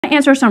to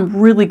answer some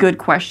really good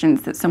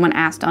questions that someone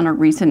asked on a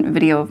recent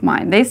video of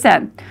mine. They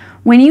said,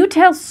 when you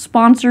tell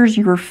sponsors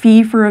your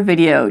fee for a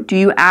video, do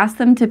you ask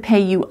them to pay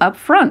you up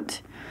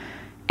front?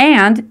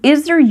 And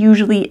is there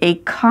usually a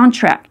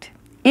contract?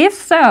 If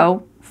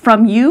so,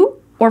 from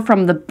you or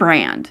from the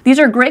brand? These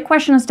are great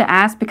questions to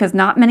ask because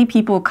not many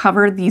people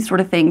cover these sort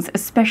of things,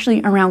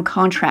 especially around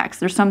contracts.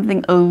 There's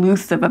something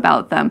elusive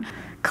about them.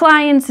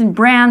 Clients and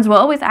brands will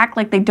always act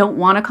like they don't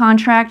want a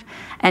contract.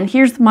 And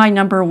here's my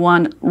number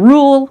one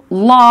rule,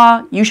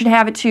 law, you should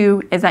have it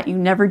too, is that you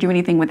never do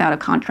anything without a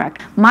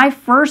contract. My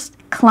first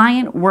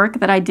client work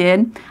that I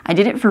did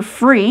it for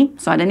free,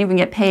 so I didn't even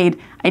get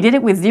paid. I did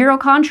it with zero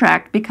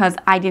contract because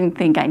I didn't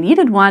think I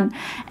needed one,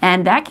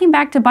 and that came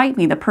back to bite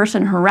me. The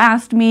person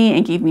harassed me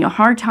and gave me a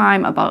hard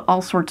time about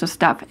all sorts of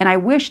stuff, and I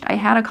wished I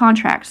had a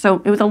contract.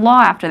 So it was a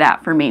law after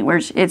that for me,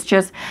 where it's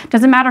just,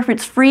 doesn't matter if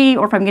it's free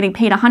or if I'm getting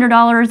paid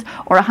 $100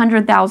 or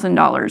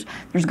 $100,000.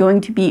 There's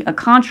going to be a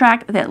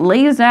contract that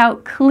lays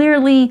out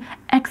clearly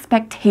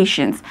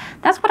expectations.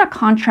 That's what a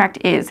contract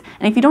is.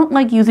 And if you don't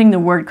like using the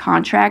word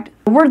contract,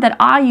 the word that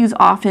I use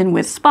often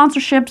with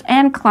sponsorships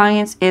and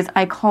clients is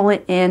I call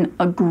it an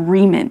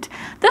agreement.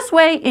 This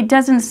way it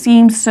doesn't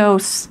seem so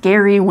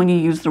scary when you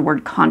use the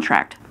word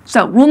contract.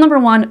 So rule number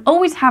one,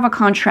 always have a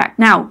contract.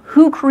 Now,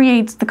 who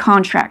creates the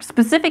contract?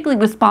 Specifically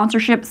with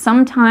sponsorship,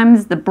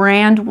 sometimes the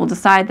brand will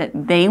decide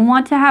that they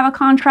want to have a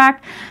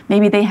contract.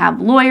 Maybe they have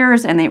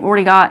lawyers and they've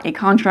already got a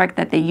contract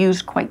that they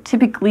use quite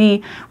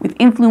typically with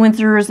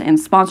influencers and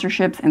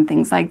sponsorships and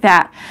things like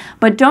that.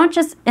 But don't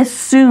just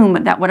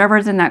assume that whatever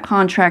is in that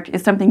contract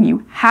is something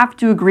you have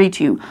to agree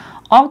to.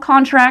 All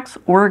contracts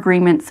or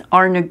agreements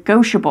are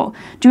negotiable.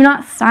 Do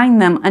not sign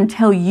them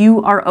until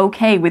you are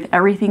okay with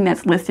everything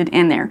that's listed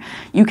in there.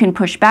 You can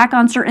push back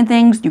on certain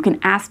things. You can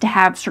ask to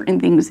have certain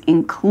things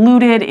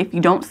included if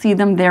you don't see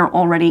them there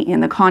already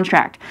in the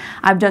contract.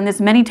 I've done this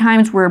many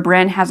times where a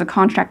brand has a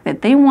contract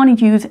that they want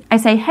to use. I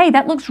say, hey,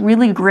 that looks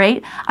really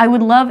great. I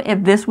would love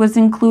if this was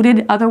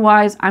included.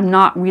 Otherwise, I'm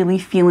not really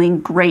feeling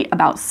great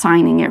about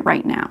signing it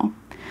right now.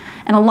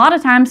 And a lot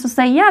of times they'll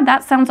say, yeah,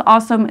 that sounds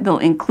awesome. They'll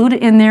include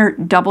it in there,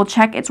 double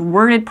check it's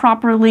worded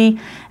properly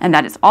and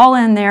that it's all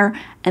in there,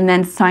 and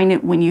then sign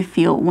it when you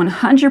feel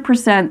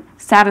 100%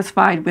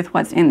 satisfied with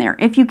what's in there.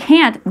 If you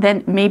can't,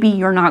 then maybe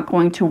you're not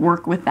going to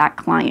work with that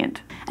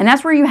client. And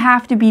that's where you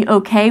have to be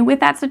okay with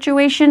that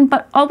situation,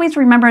 but always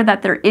remember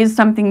that there is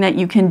something that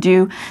you can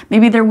do.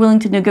 Maybe they're willing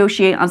to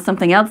negotiate on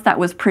something else that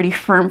was pretty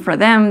firm for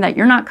them that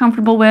you're not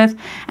comfortable with,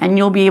 and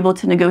you'll be able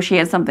to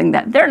negotiate something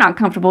that they're not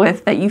comfortable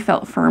with that you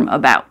felt firm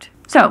about.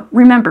 So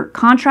remember,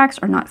 contracts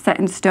are not set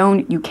in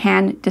stone. You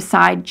can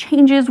decide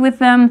changes with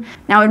them.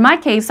 Now in my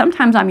case,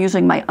 sometimes I'm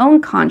using my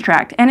own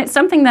contract, and it's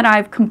something that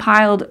I've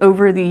compiled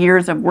over the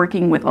years of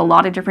working with a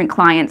lot of different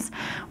clients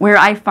where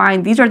I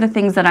find these are the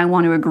things that I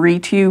want to agree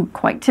to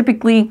quite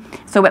typically.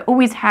 So it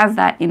always has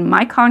that in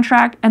my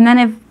contract. And then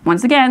if,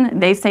 once again,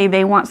 they say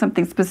they want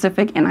something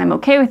specific and I'm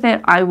okay with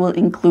it, I will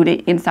include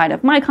it inside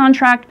of my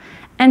contract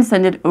and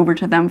send it over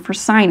to them for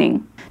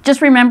signing.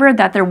 Just remember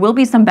that there will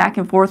be some back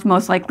and forth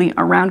most likely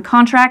around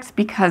contracts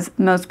because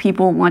most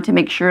people want to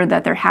make sure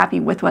that they're happy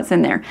with what's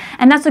in there.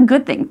 And that's a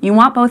good thing. You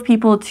want both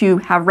people to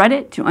have read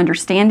it, to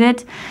understand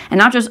it, and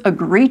not just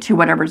agree to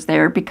whatever's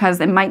there, because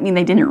it might mean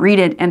they didn't read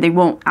it and they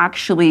won't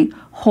actually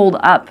hold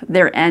up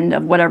their end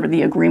of whatever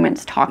the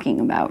agreement's talking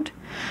about.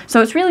 So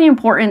it's really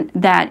important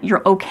that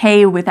you're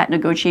okay with that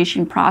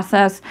negotiation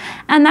process,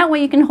 and that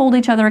way you can hold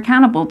each other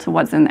accountable to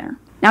what's in there.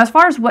 Now, as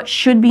far as what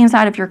should be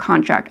inside of your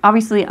contract,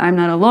 obviously I'm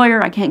not a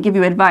lawyer, I can't give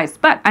you advice,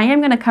 but I am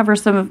going to cover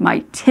some of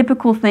my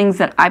typical things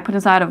that I put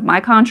inside of my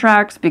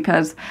contracts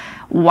because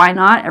why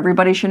not?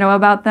 Everybody should know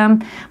about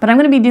them. But I'm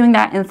going to be doing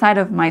that inside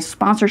of my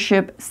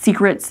sponsorship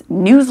secrets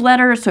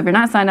newsletter. So if you're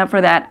not signed up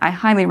for that, I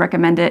highly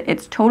recommend it.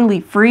 It's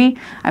totally free.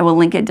 I will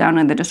link it down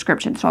in the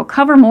description. So I'll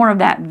cover more of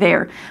that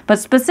there. But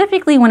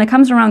specifically when it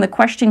comes around the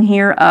question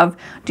here of,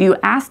 do you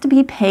ask to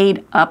be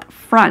paid up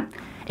front?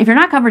 If you're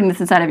not covering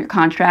this inside of your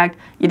contract,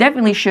 you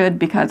definitely should,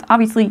 because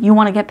obviously you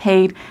want to get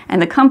paid,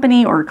 and the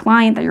company or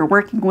client that you're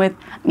working with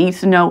needs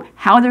to know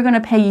how they're going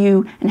to pay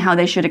you and how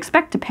they should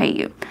expect to pay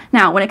you.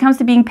 Now, when it comes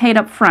to being paid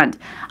up front,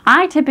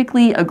 I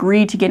typically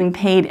agree to getting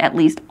paid at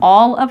least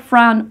all up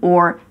front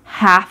or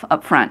half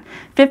up front.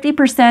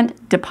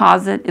 50%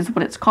 deposit is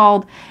what it's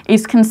called,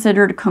 is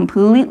considered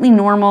completely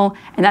normal,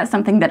 and that's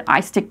something that I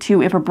stick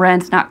to if a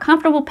brand's not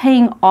comfortable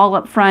paying all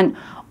up front,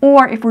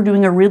 or if we're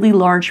doing a really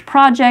large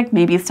project,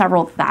 maybe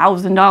several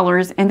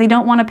 $1,000s, and they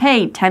don't want to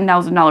pay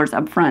 $10,000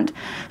 up front.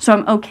 So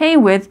I'm okay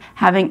with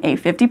having a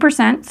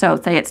 50%, so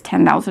say it's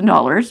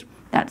 $10,000.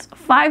 That's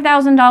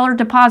 $5,000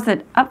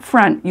 deposit up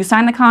front. You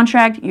sign the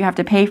contract, you have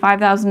to pay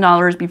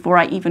 $5,000 before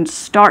I even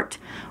start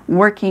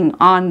working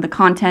on the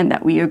content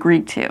that we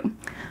agreed to.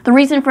 The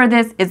reason for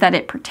this is that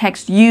it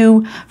protects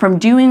you from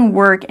doing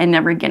work and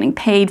never getting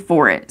paid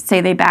for it.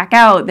 Say they back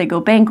out, they go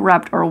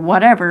bankrupt or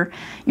whatever,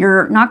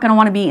 you're not going to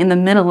want to be in the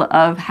middle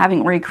of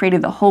having already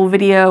created the whole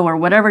video or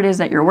whatever it is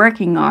that you're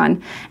working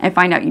on and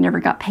find out you never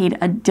got paid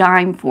a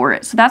dime for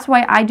it. So that's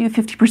why I do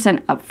 50%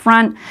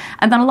 upfront,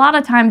 and then a lot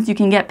of times you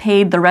can get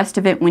paid the rest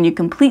of it when you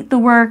complete the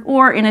work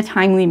or in a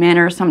timely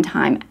manner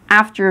sometime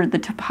after the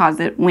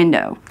deposit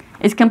window.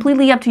 It's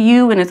completely up to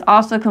you, and it's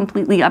also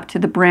completely up to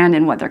the brand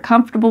and what they're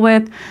comfortable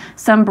with.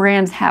 Some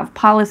brands have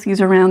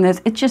policies around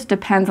this. It just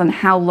depends on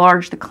how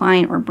large the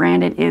client or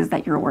brand it is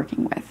that you're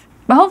working with.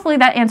 But hopefully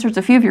that answers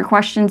a few of your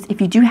questions. If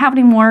you do have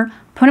any more,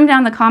 put them down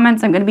in the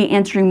comments. I'm going to be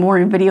answering more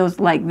in videos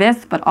like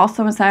this, but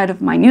also inside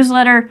of my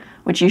newsletter,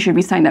 which you should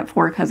be signed up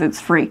for because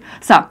it's free.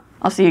 So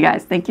I'll see you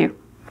guys. Thank you.